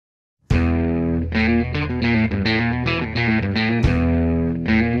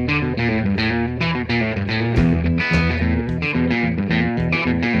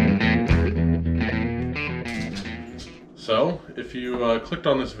clicked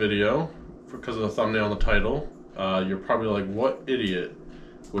on this video because of the thumbnail and the title, you're probably like, what idiot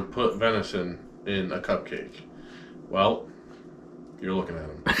would put venison in a cupcake? Well, you're looking at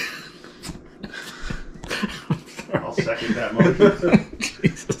him. I'll second that motion.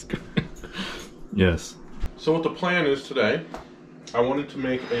 Jesus Christ. Yes. So what the plan is today, I wanted to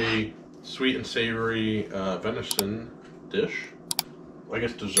make a sweet and savory venison dish. I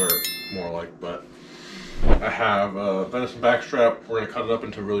guess dessert, more like, but I have venison backstrap. We're going to cut it up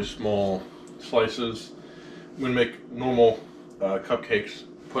into really small slices. I'm going to make normal cupcakes,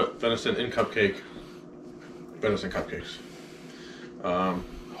 put venison in cupcake, venison cupcakes.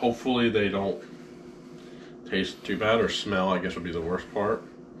 Hopefully they don't taste too bad or smell, I guess would be the worst part.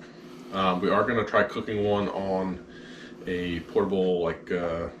 We are going to try cooking one on a portable like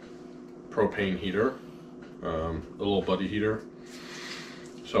propane heater, a little buddy heater.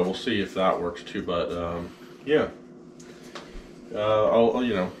 So we'll see if that works too, but yeah.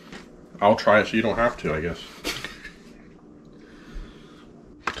 I'll try it so you don't have to, I guess.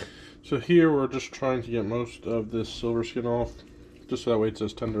 So here we're just trying to get most of this silver skin off, just so that way it's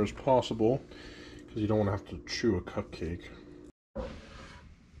as tender as possible, because you don't want to have to chew a cupcake.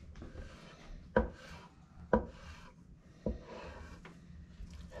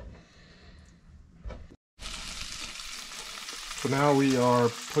 So now we are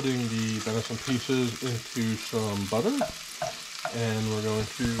putting the venison pieces into some butter, and we're going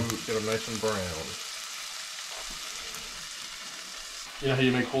to get them nice and brown. You know how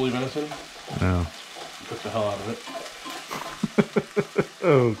you make holy venison? No. You cook the hell out of it.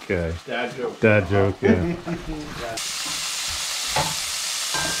 Okay. Dad joke. Dad joke, yeah.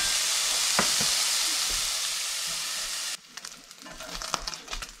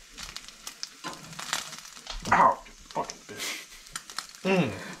 Ow! Fucking bitch.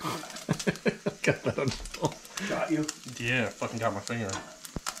 Got that on film. Got you? Yeah, fucking got my finger.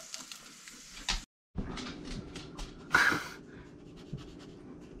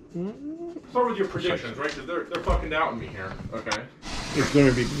 Start with your predictions, right? Because they're fucking doubting me here. Okay. It's going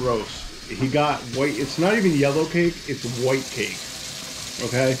to be gross. He got white. It's not even yellow cake. It's white cake.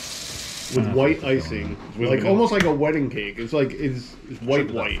 Okay? With white icing. Like almost like a wedding cake. It's like, it's white.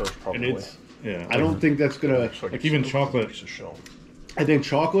 And it's, Yeah. I don't think that's going to, Like even chocolate. I think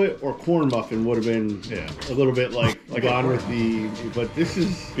chocolate or corn muffin would have been a little bit like on with the, but this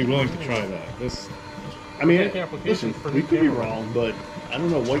is, Be willing to try that. This. I mean, listen, we could be wrong, but I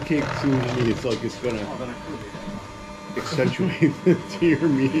don't know, white cake seems to me it's like it's going to accentuate the deer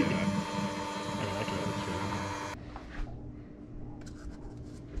meat.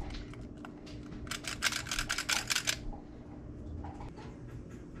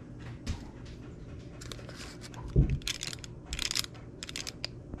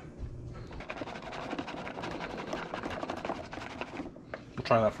 We'll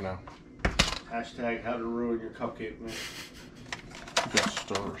try that for now. Hashtag how to ruin your cupcake, man. You got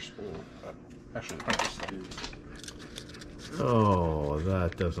stir spoon. Actually, I just Oh,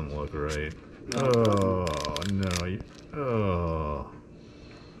 that doesn't look right. Oh no. Oh.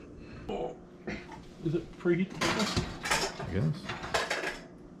 Is it preheat? I guess.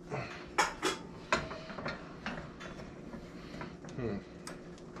 There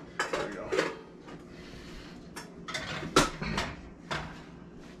we go.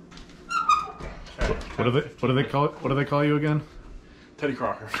 What do they call it? What do they call you again? Teddy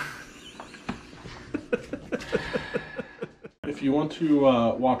Crocker. If you want to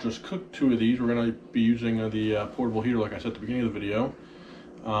watch us cook 2 of these, we're going to be using the portable heater like I said at the beginning of the video.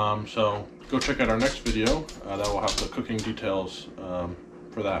 So go check out our next video. That will have the cooking details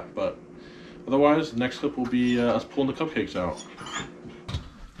for that. But otherwise, the next clip will be us pulling the cupcakes out.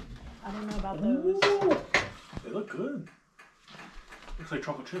 I don't know about those. Ooh, they look good. Looks like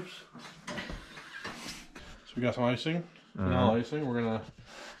chocolate chips. So we got some icing. Vanilla icing. We're going to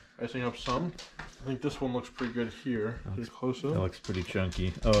icing up some. I think this one looks pretty good here. Pretty close up. That looks pretty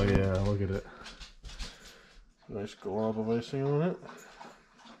chunky. Oh yeah, look at it. Nice glob of icing on it.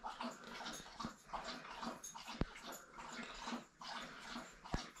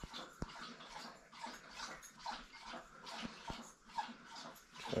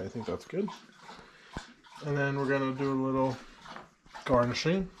 Okay, I think that's good. And then we're gonna do a little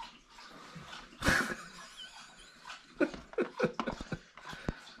garnishing.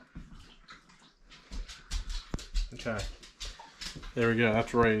 Okay, there we go,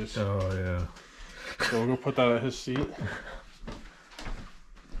 that's raised. Oh yeah. So we'll go put that at his seat.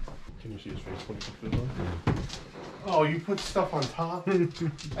 Can you see his face when he puts it on? Oh, you put stuff on top?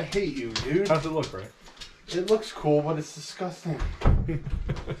 I hate you, dude. How's it look, right? It looks cool, but it's disgusting. All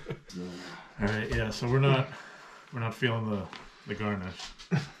right, yeah. So we're not feeling the The garnish.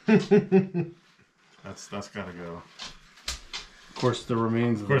 That's gotta go. Of course, the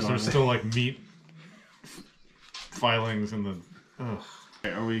remains. Of course, there's still like meat filings in the. Ugh.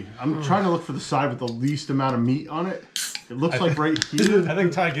 Are we? I'm trying to look for the side with the least amount of meat on it. It looks like right here. I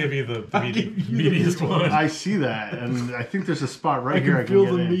think Ty gave you the meatiest one. I see that, and I think there's a spot right here. I can feel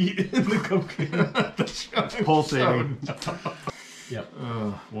get the in. meat in the cupcake. It's pulsating. Yep.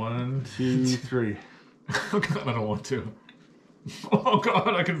 1, 2, 3. Oh god, I don't want to. Oh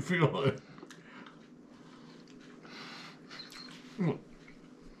god, I can feel it.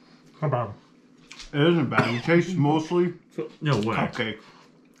 How about It isn't bad. It tastes mostly No way. cupcake.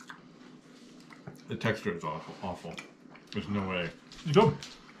 The texture is awful. There's no way. you go?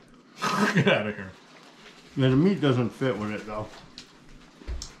 Get out of here. Yeah, the meat doesn't fit with it though.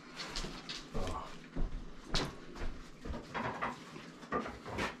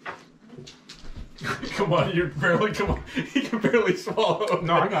 Come on, you can barely swallow.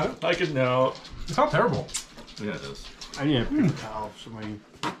 No, I got it. I can now. It's not terrible. Yeah, it is. I need a paper towel. Somebody.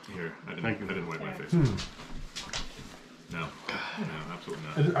 Here, I Thank you. didn't wipe my face. No, absolutely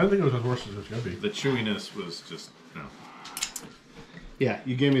not. I didn't think it was as worse as it's gonna be. The chewiness was just no. Yeah,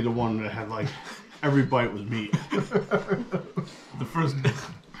 you gave me the one that had like every bite was meat. The first.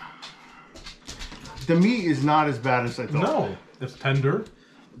 The meat is not as bad as I thought. No, it's tender.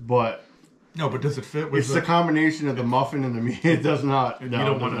 But No, but does it fit with it's the combination of the muffin and the meat. It does not. No, you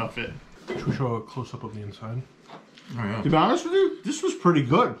don't it want does to not fit. Should we show a close up of the inside? Oh, yeah. To be honest with you, this was pretty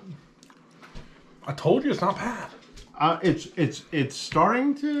good. I told you it's not bad. It's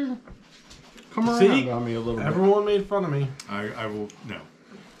starting to come around See? on me a little bit. Everyone made fun of me. I will no.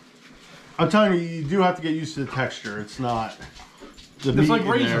 I'm telling you, you do have to get used to the texture. It's not. The meat like in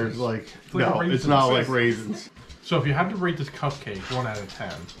there raisins. is like like no, raisins. it's not like raisins. So if you had to rate this cupcake 1 out of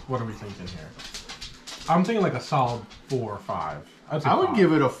 10, what are we thinking here? I'm thinking like a solid 4 or 5. I'd say I would 5.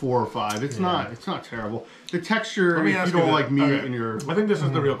 give it a 4 or 5. It's not. It's not terrible. The texture. Let me If ask you don't you like this. meat Okay. in your. I think this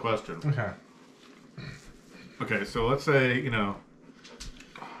is the real question. Okay. Okay, so let's say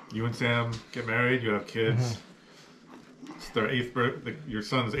you and Sam get married, you have kids. It's their 8th your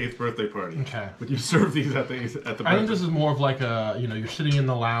son's 8th birthday party. Okay. Would you serve these at the I think birthday? this is more of like a, you're sitting in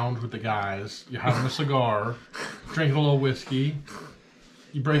the lounge with the guys, you're having a cigar, drinking a little whiskey,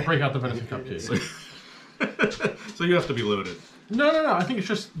 you break out the venison cupcakes. So you have to be loaded. No, I think it's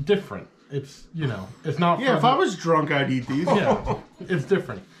just different. It's, it's not... Yeah, if I was drunk, I'd eat these. Yeah, it's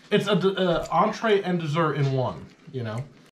different. It's a entree and dessert in one,